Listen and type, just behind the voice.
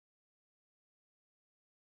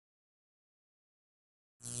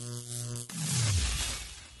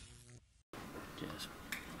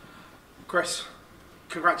Chris,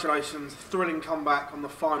 congratulations, thrilling comeback on the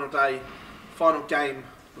final day, final game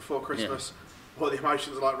before Christmas. Yeah. What are the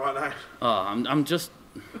emotions like right now? Oh, I'm just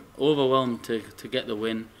overwhelmed to get the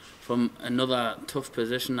win from another tough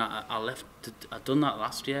position. I'd done that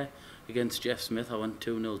last year against Jeff Smith. I went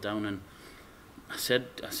 2-0 down, and I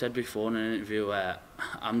said before in an interview,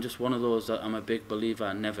 I'm just one of those that I'm a big believer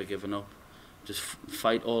in never giving up, just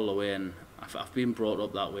fight all the way, and I've been brought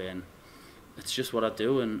up that way, and it's just what I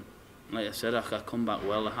do. And like I said, I come back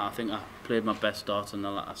well. I think I played my best start in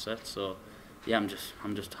the latter set, so yeah, I'm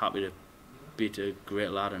just happy to beat a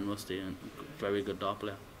great lad in Rusty and very good dart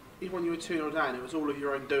player. Even when you were 2-0 down, it was all of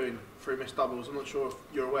your own doing through missed doubles. I'm not sure if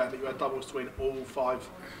you're aware, but you had doubles to win all 5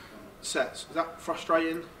 sets. Is that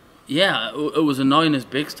frustrating? Yeah, it was annoying as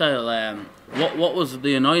big style. What was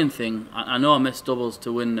the annoying thing? I know I missed doubles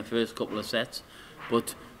to win the first couple of sets,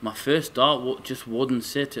 but my first dart just wouldn't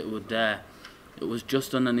sit. It was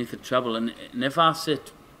just underneath the treble, and if I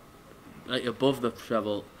sit like above the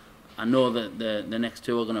treble, I know that the next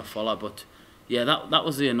 2 are going to follow. But yeah, that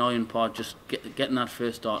was the annoying part, just getting that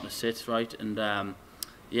first dart to sit right. And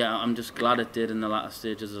yeah, I'm just glad it did in the latter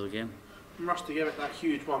stages of the game. Rusty gave it that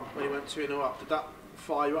huge one when he went 2-0 up. Did that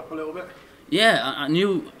fire you up a little bit? Yeah, I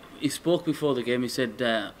knew. He spoke before the game. He said,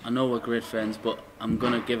 I know we're great friends, but I'm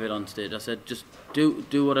going to give it on stage. I said, just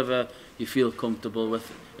do whatever you feel comfortable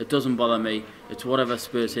with. It doesn't bother me. It's whatever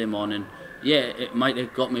spurs him on. And yeah, it might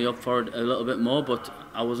have got me up for it a little bit more, but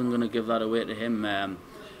I wasn't going to give that away to him.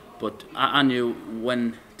 But I knew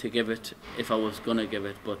when to give it, if I was going to give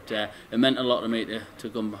it. But it meant a lot to me to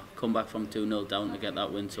come back from 2-0 down to get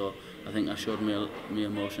that win. So I think I showed me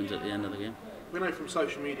emotions at the end of the game. We know from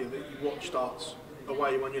social media that you watch darts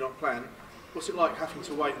away when you're not playing. What's it like having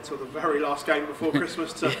to wait until the very last game before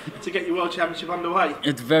Christmas to get your World Championship underway?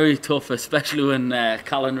 It's very tough, especially when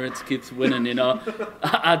Callan Ritz keeps winning, you know.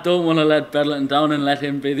 I don't want to let Bedlington down and let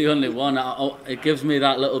him be the only one. It gives me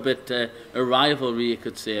that little bit a rivalry, you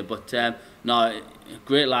could say. But no,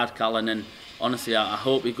 great lad Callan, and honestly I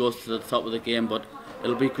hope he goes to the top of the game. But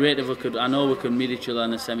it'll be great if we could, I know we could meet each other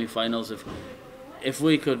in the semi-finals. If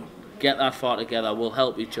we could get that far together, we'll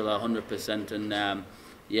help each other 100%. And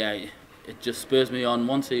yeah, it just spurs me on.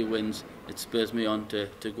 Once he wins, it spurs me on to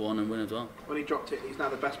go on and win as well. When he dropped it, he's now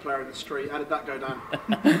the best player in the street. How did that go down?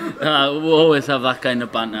 We'll always have that kind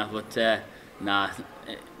of banter, but nah,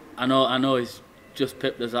 I know he's just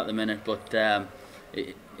pipped us at the minute, but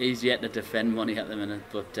he's yet to defend money at the minute.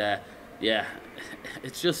 But yeah,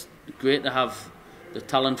 it's just great to have the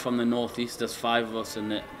talent from the northeast. There's 5 of us in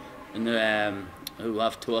the who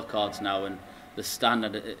have tour cards now, and the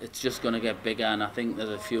standard, it's just going to get bigger, and I think there's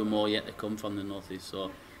a few more yet to come from the northeast.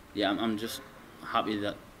 So yeah, I'm just happy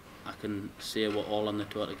that I can say we're all on the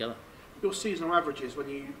tour together. Your seasonal averages, when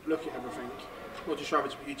you look at everything, not just your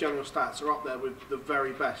average but your general stats, are up there with the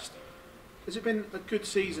very best. Has it been a good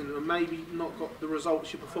season and maybe not got the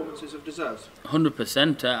results your performances have deserved?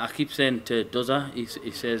 100%. I keep saying to Duzza,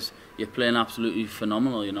 he says you're playing absolutely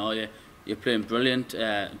phenomenal, you know, you're playing brilliant,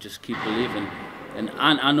 just keep believing. And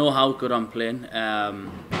I know how good I'm playing.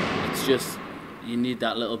 It's just you need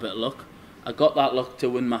that little bit of luck. I got that luck to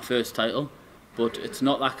win my first title, but it's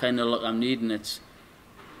not that kind of luck I'm needing. It's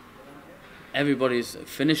everybody's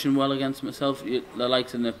finishing well against myself. The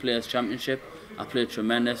likes in the Players' Championship, I played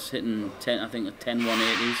tremendous, hitting 10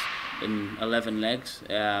 180s in 11 legs.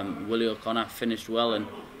 Willie O'Connor finished well, and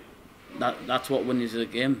that's what wins the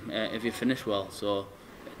game if you finish well. So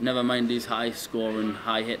never mind these high-scoring,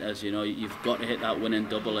 high hitters. You know, you've got to hit that winning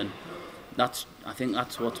double, and I think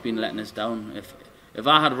that's what's been letting us down. If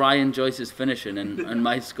I had Ryan Joyce's finishing and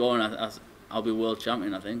my scoring, I'll be world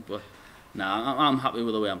champion, I think. But nah, I'm happy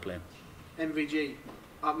with the way I'm playing. MVG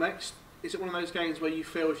up next. Is it one of those games where you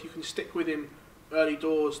feel if you can stick with him early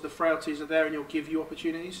doors, the frailties are there and he'll give you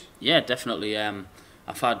opportunities? Yeah, definitely. I've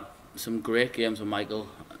had some great games with Michael.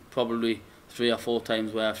 Probably 3 or 4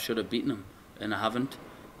 times where I should have beaten him and I haven't.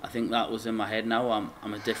 I think that was in my head now.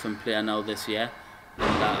 I'm a different player now this year,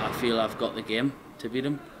 and I feel I've got the game to beat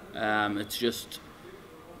him. It's just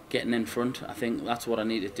getting in front. I think that's what I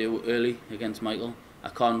need to do early against Michael. I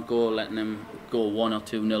can't go letting him go 1 or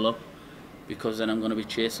 2-0 up, because then I'm going to be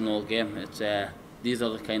chasing all game. It's these are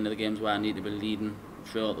the kind of the games where I need to be leading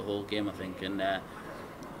throughout the whole game, I think, and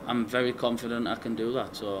I'm very confident I can do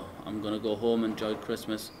that. So I'm going to go home, enjoy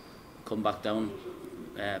Christmas, come back down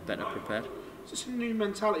better prepared. Is this a new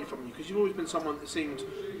mentality from you? Because you've always been someone that seemed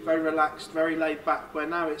very relaxed, very laid back, where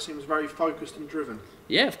now it seems very focused and driven.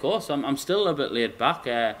 Yeah, of course. I'm still a bit laid back.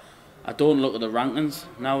 I don't look at the rankings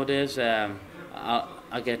nowadays.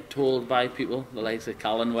 I get told by people, the likes of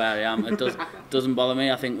Callan, where I am. It doesn't bother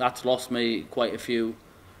me. I think that's lost me quite a few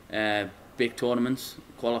big tournaments,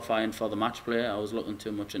 qualifying for the match play. I was looking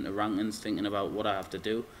too much into rankings, thinking about what I have to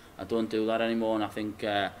do. I don't do that anymore, and I think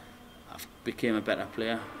I've became a better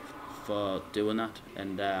player for doing that.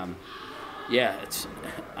 And yeah,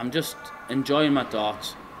 I'm just enjoying my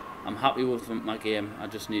darts. I'm happy with my game. I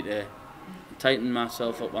just need to tighten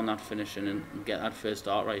myself up on that finishing and get that first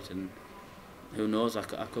dart right. And who knows, I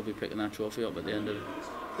could be picking that trophy up at the end of it.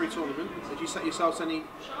 Pre-tournament, did you set yourselves any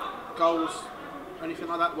goals, anything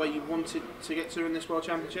like that, where you wanted to get to in this World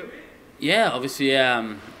Championship? Yeah, obviously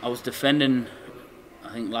I was defending,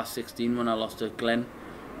 I think last 16 when I lost to Glenn.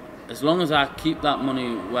 As long as I keep that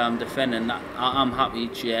money where I'm defending, I'm happy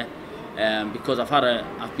each year. Because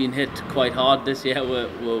I've been hit quite hard this year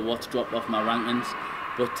with what's dropped off my rankings.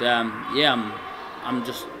 But yeah, I'm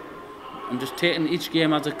just taking each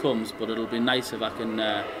game as it comes. But it'll be nice if I can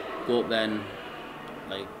go up there and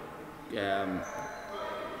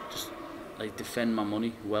like defend my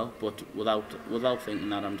money well, but without thinking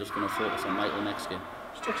that I'm just going to focus on Michael next game.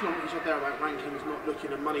 Just touching on what you said there about rankings not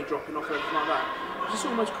looking and money dropping off, everything like that. Is this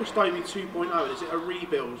almost Chris Dobey 2.0? Is it a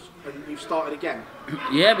rebuild and you've started again?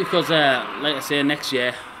 Yeah, because like I say, next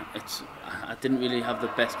year I didn't really have the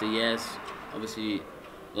best of years, obviously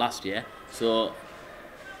last year, so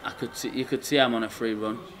you could see I'm on a free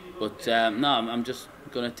run. But no, I'm just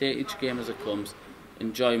going to take each game as it comes,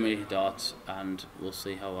 enjoy my darts, and we'll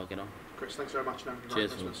see how I get on. Chris, thanks very much.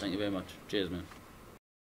 Cheers, thank you very much. Cheers, man.